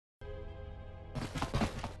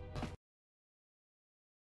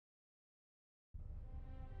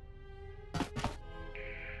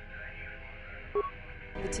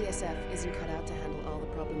The TSF isn't cut out to handle all the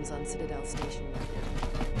problems on Citadel Station right now.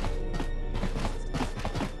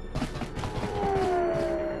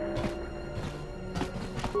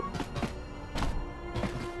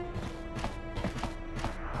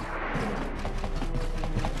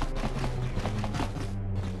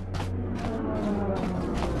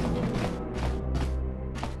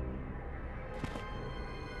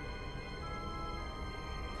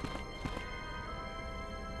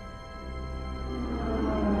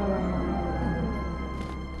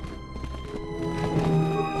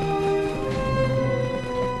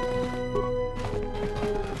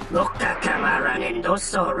 Lokka kamaran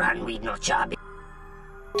endosso ran with no chabi.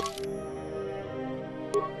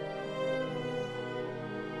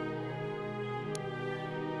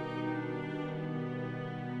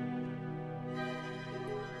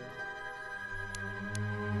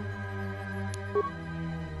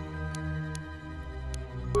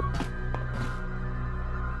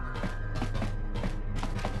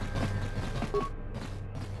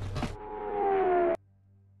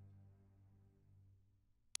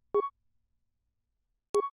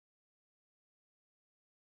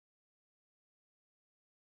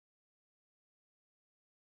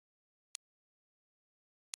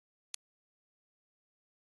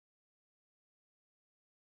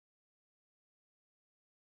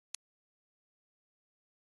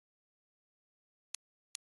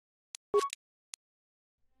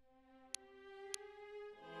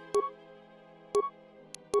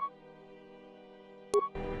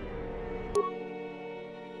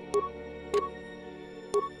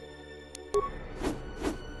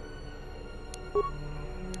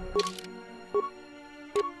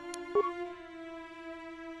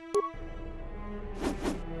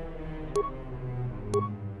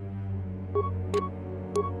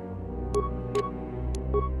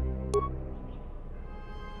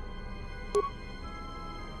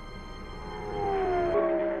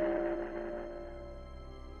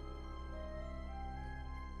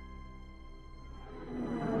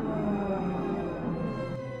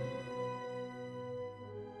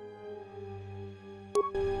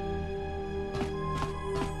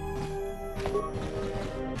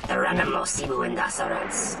 Ranamo sibu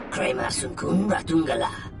endasarans, crema sunkun ratungala,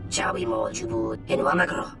 chawi mo jubu,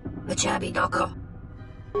 enwamagro, chabi doko.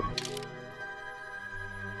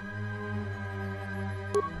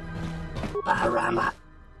 Parama.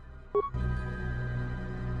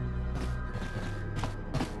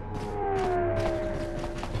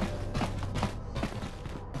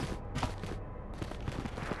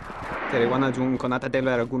 Terewana jung konata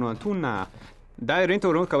della raguno tunna. Dai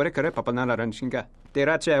rinto ron kawrekare papanala ranshinga.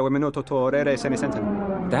 Terace wemeno totorere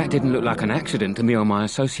senesentan. That didn't look like an accident to me or my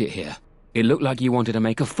associate here. It looked like you wanted to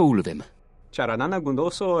make a fool of him. Charanana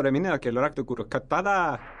gundoso remina che l'orakto guru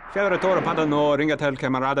kattada. Fiore tora padano ringatel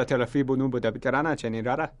camarada telefibu nubu da bitarana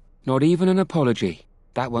cenirara. Not even an apology.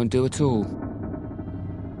 That won't do at all.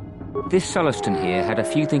 This Sulluston here had a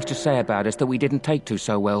few things to say about us that we didn't take to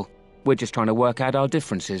so well. We're just trying to work out our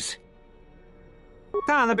differences.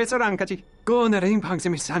 Tana besarankachi. Go na ring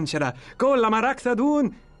pangsimi sanchera. Go la marakta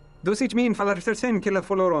dun. Dosich min falartersen killa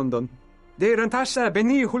folorondon. De rantasa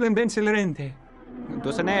beni hulen bensilerente.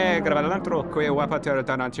 Dosane gravalantro que wapater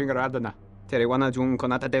tana chingaradana. Terewana jung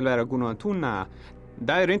konata della raguno tunna.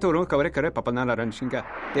 Dai rinto ron kawrekare papanala ranshinga.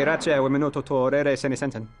 Terace wemeno totorere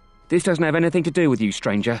senesentan. This doesn't have anything to do with you,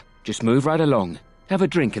 stranger. Just move right along. Have a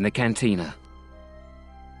drink in the cantina.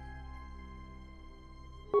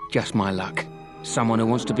 Just my luck. Someone who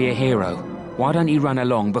wants to be a hero. Why don't you run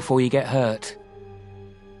along before you get hurt?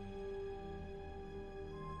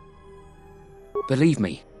 Believe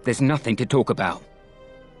me, there's nothing to talk about.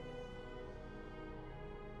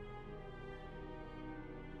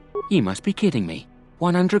 You must be kidding me.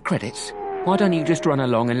 100 credits? Why don't you just run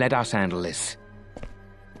along and let us handle this?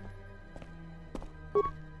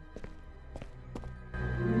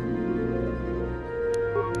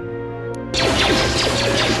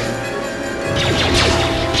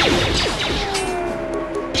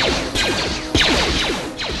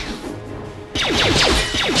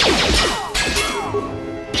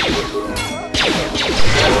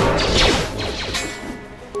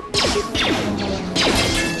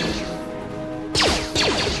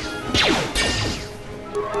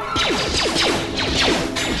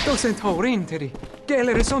 Centaurinteri, che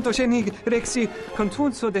le risonto cenig rexi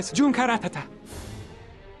contunso des juncaratata.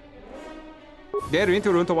 Der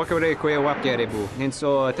winterunto wakare que wapgerebu,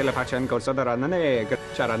 ninso telepachan corsadanane,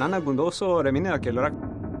 charanana gundoso remina che l'ora.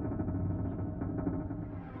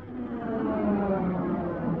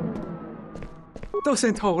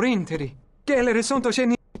 Centaurinteri, che le risonto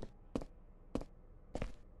cenig.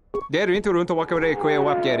 Der inte runt och walkare kwe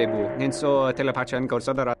wapgere bu. Nin så telepatchen går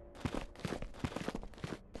sådär.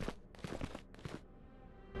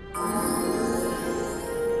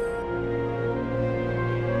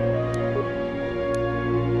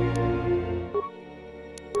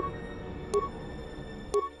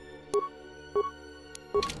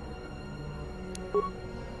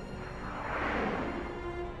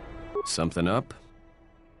 Something up?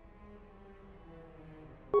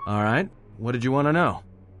 All right. What did you want to know?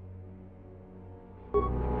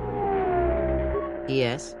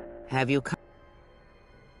 Yes. Have you come?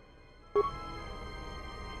 The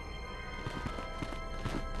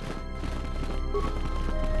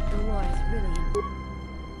war is really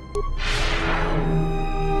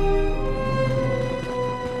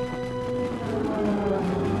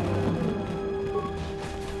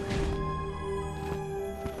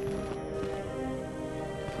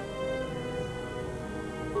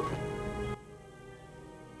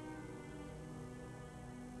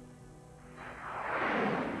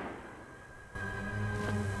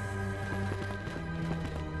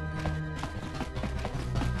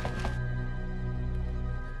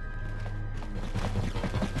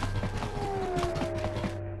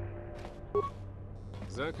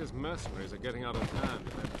Zerka's mercenaries are getting out of hand.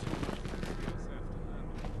 They're too much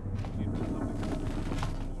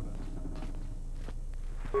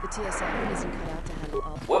for the TSF to handle. The TSF isn't cut out to handle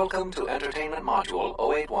all. Welcome to Entertainment Module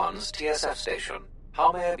 081's TSF station.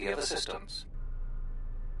 How may I be of assistance?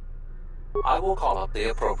 I will call up the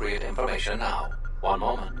appropriate information now. One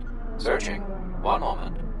moment. Searching. One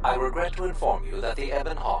moment. I regret to inform you that the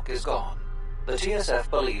Ebon Hawk is gone. The TSF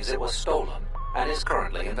believes it was stolen and is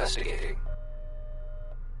currently investigating.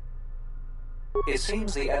 It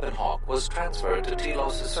seems the Ebon Hawk was transferred to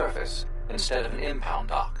Telos' surface instead of an impound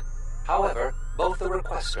dock. However, both the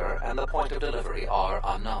requester and the point of delivery are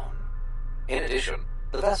unknown. In addition,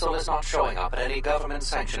 the vessel is not showing up at any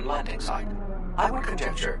government-sanctioned landing site. I would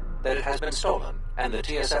conjecture that it has been stolen and the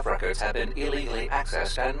TSF records have been illegally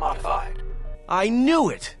accessed and modified. I knew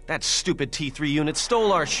it! That stupid T3 unit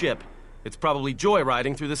stole our ship. It's probably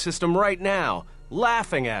joyriding through the system right now,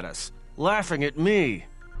 laughing at us, laughing at me.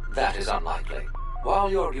 That is unlikely.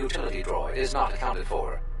 While your utility droid is not accounted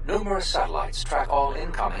for, numerous satellites track all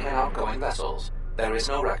incoming and outgoing vessels. There is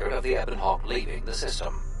no record of the Ebon Hawk leaving the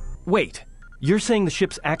system. Wait, you're saying the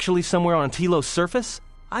ship's actually somewhere on Telos' surface?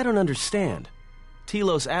 I don't understand.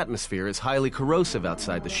 Telos' atmosphere is highly corrosive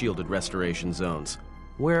outside the shielded restoration zones.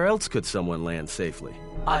 Where else could someone land safely?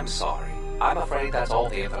 I'm sorry. I'm afraid that's all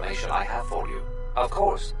the information I have for you. Of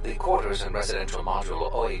course, the quarters in Residential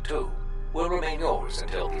Module 082 will remain yours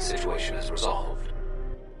until the situation is resolved.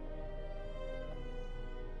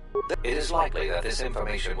 It is likely that this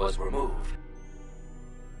information was removed.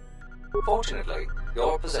 Fortunately,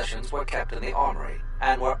 your possessions were kept in the armory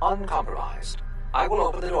and were uncompromised. I will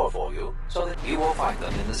open the door for you so that you will find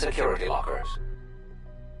them in the security lockers.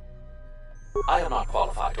 I am not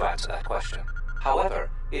qualified to answer that question. However,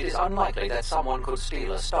 it is unlikely that someone could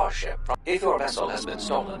steal a starship from... If your vessel has been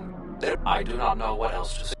stolen, I do not know what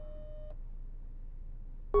else to say.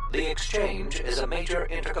 The Exchange is a major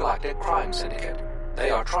intergalactic crime syndicate. They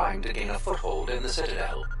are trying to gain a foothold in the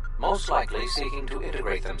Citadel, most likely seeking to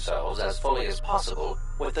integrate themselves as fully as possible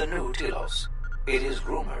with the new Telos. It is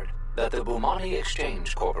rumored that the Bumani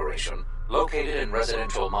Exchange Corporation, located in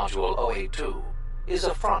Residential Module 082, is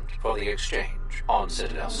a front for the Exchange on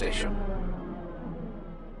Citadel Station.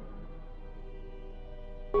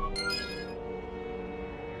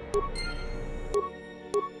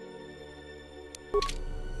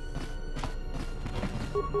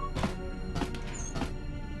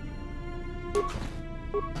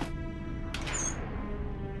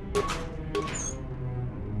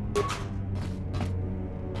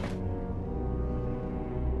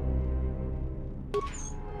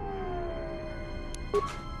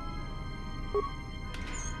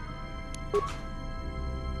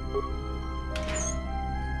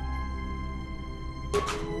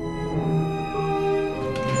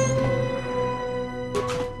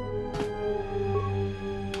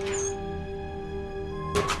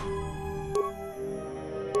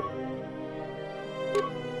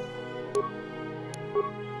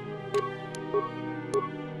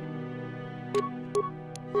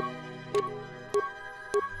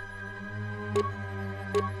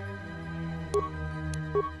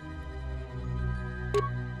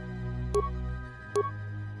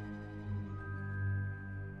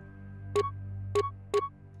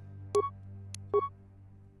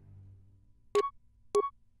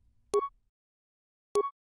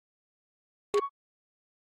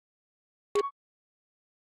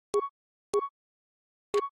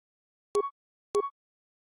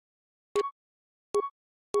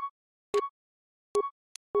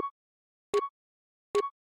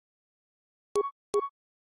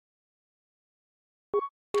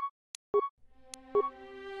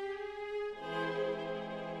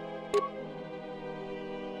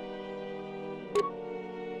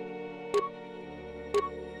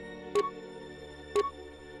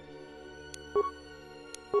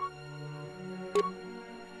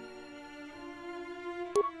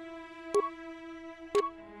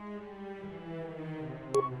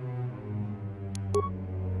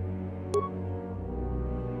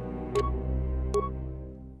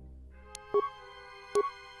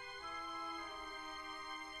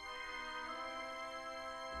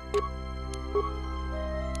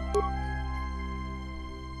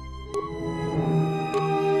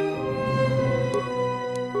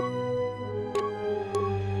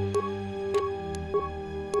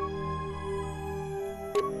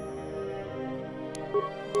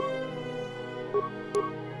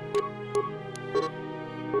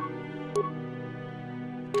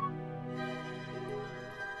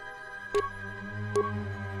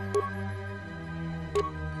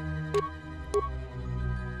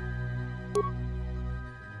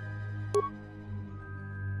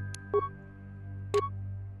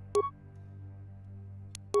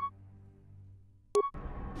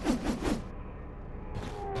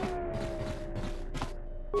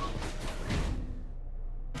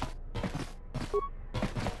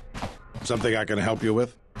 Something I can help you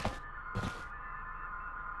with?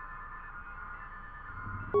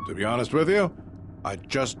 To be honest with you, I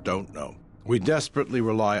just don't know. We desperately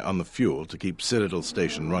rely on the fuel to keep Citadel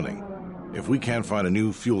Station running. If we can't find a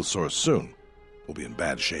new fuel source soon, we'll be in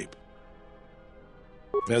bad shape.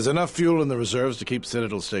 There's enough fuel in the reserves to keep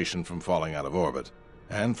Citadel Station from falling out of orbit,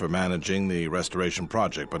 and for managing the restoration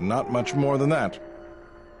project, but not much more than that.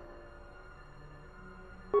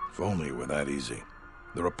 If only it were that easy.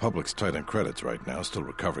 The Republic's tight on credits right now, still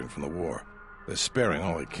recovering from the war. They're sparing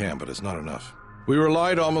all they can, but it's not enough. We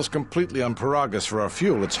relied almost completely on Paragus for our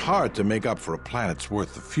fuel. It's hard to make up for a planet's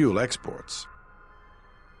worth of fuel exports.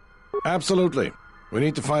 Absolutely. We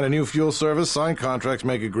need to find a new fuel service, sign contracts,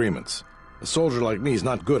 make agreements. A soldier like me is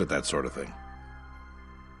not good at that sort of thing.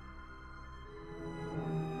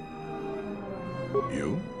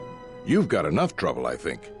 You? You've got enough trouble, I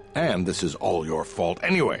think. And this is all your fault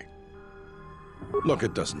anyway. Look,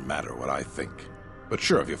 it doesn't matter what I think. But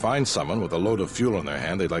sure, if you find someone with a load of fuel in their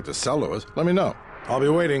hand they'd like to sell to us, let me know. I'll be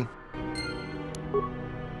waiting.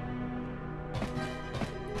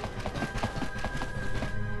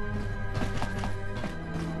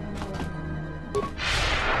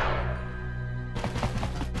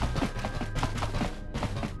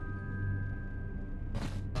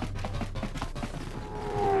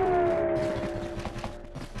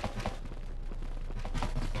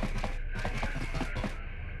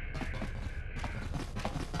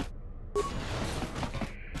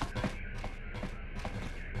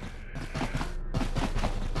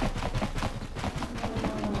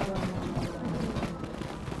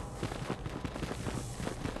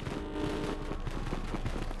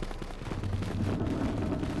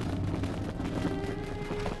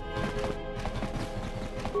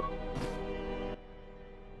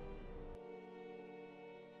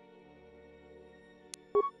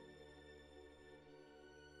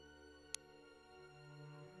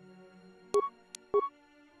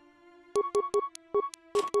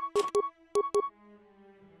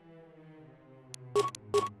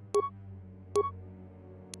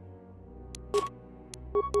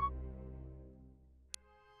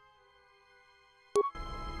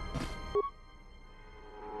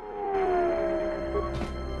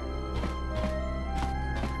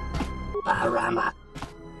 Barama.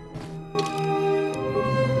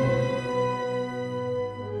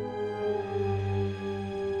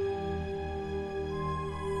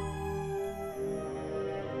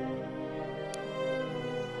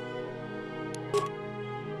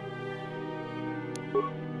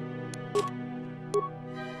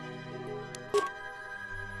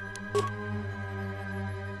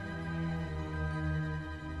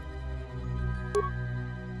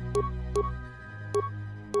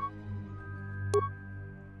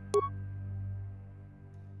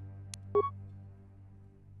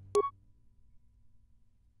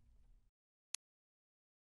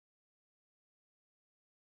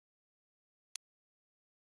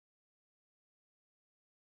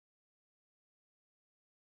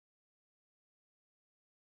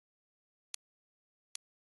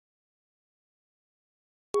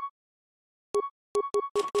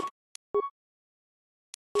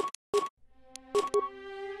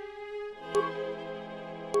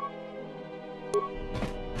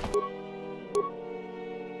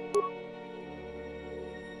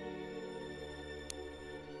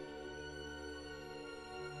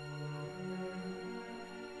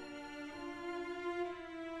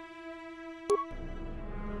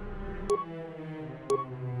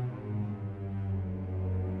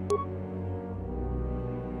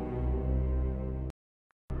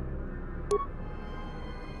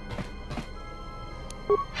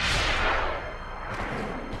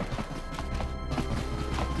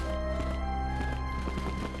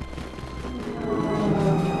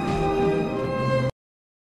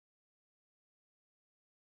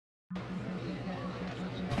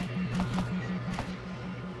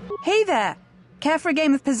 Hey there! Care for a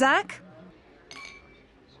game of Pizzac?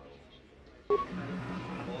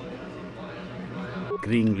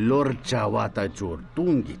 Kring lorcha wata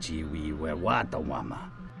chortungi chiwi we wata wama.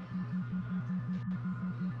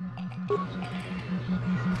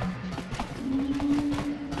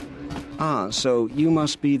 Ah, so you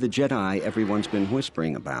must be the Jedi everyone's been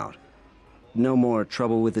whispering about. No more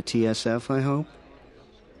trouble with the TSF, I hope?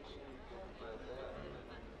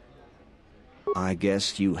 I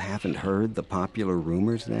guess you haven't heard the popular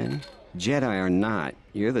rumors, then? Jedi or not,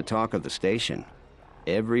 you're the talk of the station.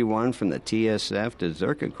 Everyone from the TSF to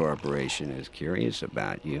Zerka Corporation is curious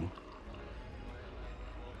about you.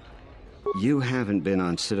 You haven't been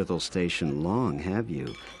on Citadel Station long, have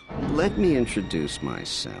you? Let me introduce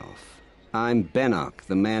myself. I'm Bennock,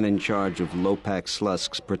 the man in charge of Lopak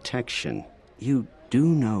Slusk's protection. You do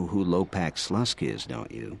know who Lopak Slusk is, don't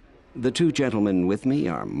you? The two gentlemen with me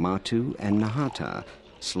are Matu and Nahata,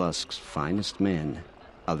 Slusk's finest men.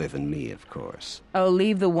 Other than me, of course. Oh,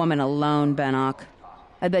 leave the woman alone, Bennock.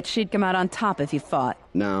 I bet she'd come out on top if you fought.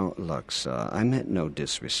 Now, Luxa, I meant no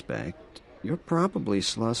disrespect. You're probably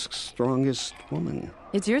Slusk's strongest woman.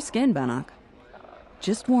 It's your skin, Bennock.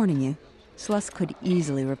 Just warning you, Slusk could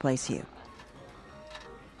easily replace you.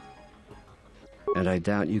 And I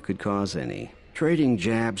doubt you could cause any. Trading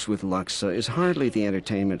jabs with Luxa is hardly the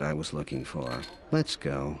entertainment I was looking for. Let's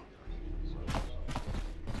go.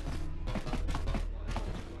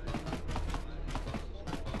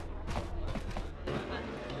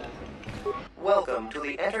 Welcome to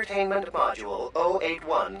the Entertainment Module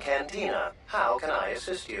 081 Cantina. How can I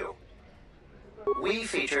assist you? We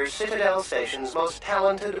feature Citadel Station's most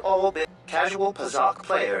talented all-bit casual Pazak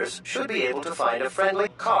players should be able to find a friendly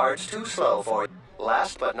cards too slow for you.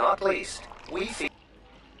 Last but not least, we feature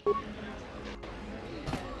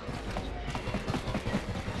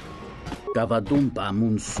Kavadumpa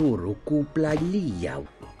munsuru kupla liyaw.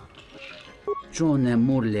 Chone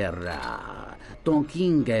mulera.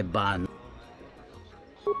 Tonkinge ban.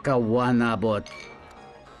 Kawanabot.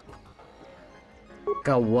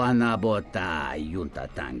 Kawanabota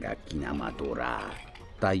yuntatanga kinamatura.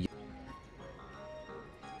 Tay.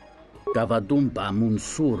 Kavadumpa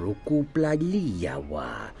munsuru kupla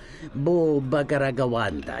liyawa. Bo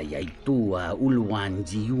bagaragawanda yaitua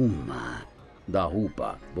ulwanjiuma.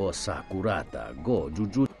 Dahupa bo sakurata go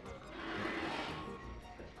juju.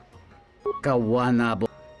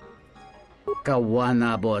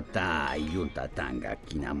 Kawanabota yuntatanga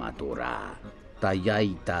kinamatura.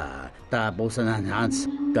 Tayaita tabosananhans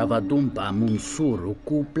kavadumpa munsuru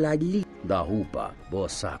kuplali. Dahupa bo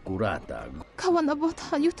sakurata.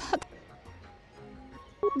 Kawanabota yutat.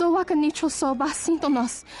 Dowaka nicho soba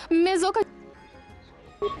sintonos. Mezoka.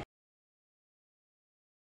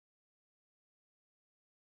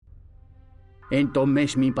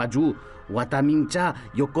 Entomesh mi paju, watamincha,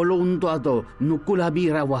 yokolondoado,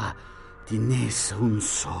 nukulabirawa. Tines un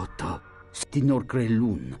soto, stinor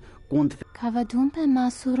crelun, Kavadumpe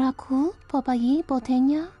masuraku, popayi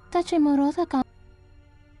botenya, tachimorota ka.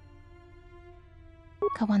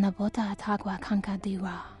 Kawanabota atagwa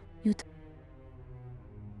kankadiwa, yut.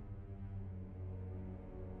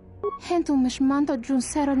 Hentu mishmanta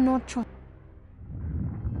junsera nocho.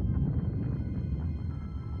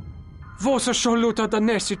 Vosa sholuta da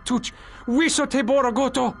nesi tuch, wiso te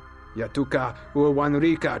borogoto! Yatuka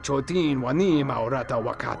uwanrika chotin wanima orata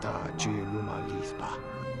wakata chi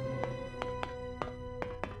lumalispa.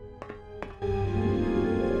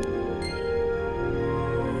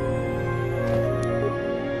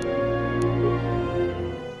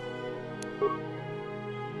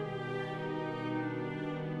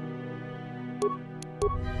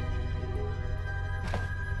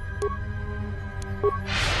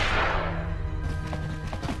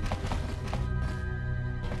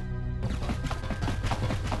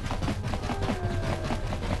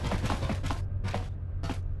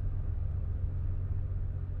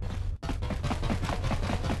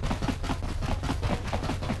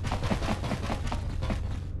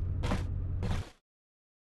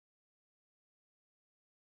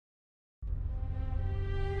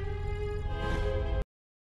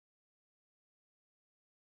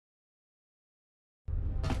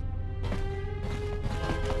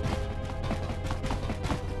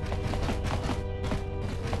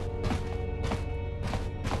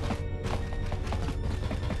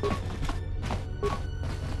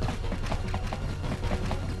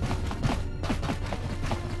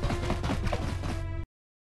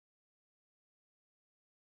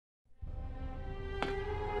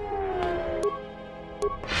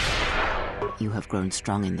 You have grown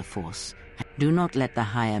strong in the Force. Do not let the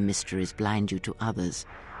higher mysteries blind you to others,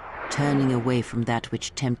 turning away from that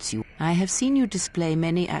which tempts you. I have seen you display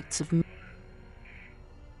many acts of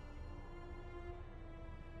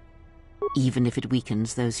even if it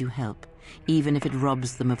weakens those you help, even if it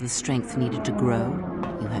robs them of the strength needed to grow.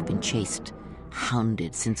 You have been chased,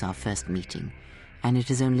 hounded since our first meeting, and it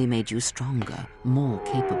has only made you stronger, more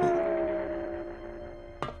capable.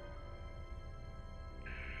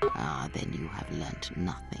 Ah, then you have learnt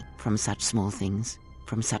nothing. From such small things,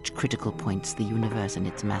 from such critical points, the universe and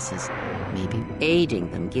its masses may be.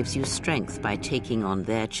 Aiding them gives you strength by taking on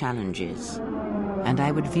their challenges. And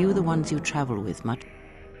I would view the ones you travel with much.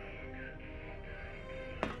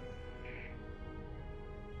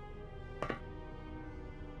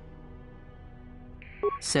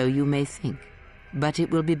 So you may think, But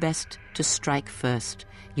it will be best to strike first.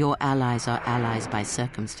 Your allies are allies by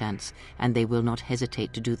circumstance, and they will not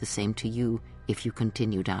hesitate to do the same to you if you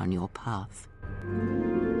continue down your path.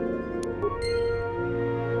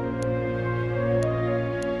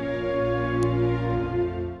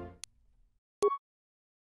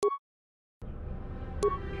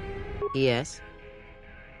 Yes?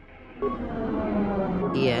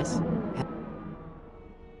 Yes?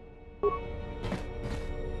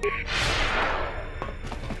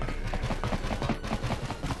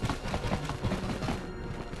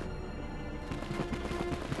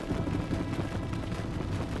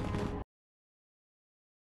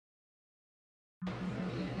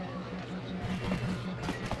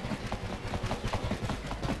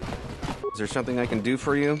 Is there something I can do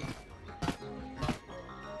for you?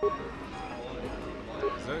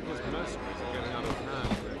 Zerka's mercenaries are getting out of hand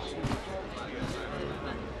here too.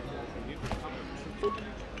 We need to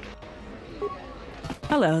come.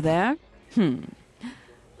 Hello there.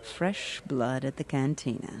 Fresh blood at the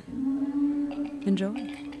cantina. Enjoy.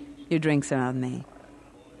 Your drinks are on me.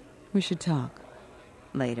 We should talk.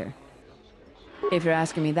 Later. If you're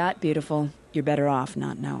asking me that, beautiful, you're better off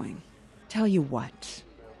not knowing. Tell you what.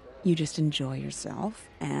 You just enjoy yourself,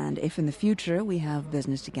 and if in the future we have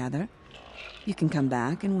business together, you can come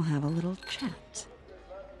back and we'll have a little chat.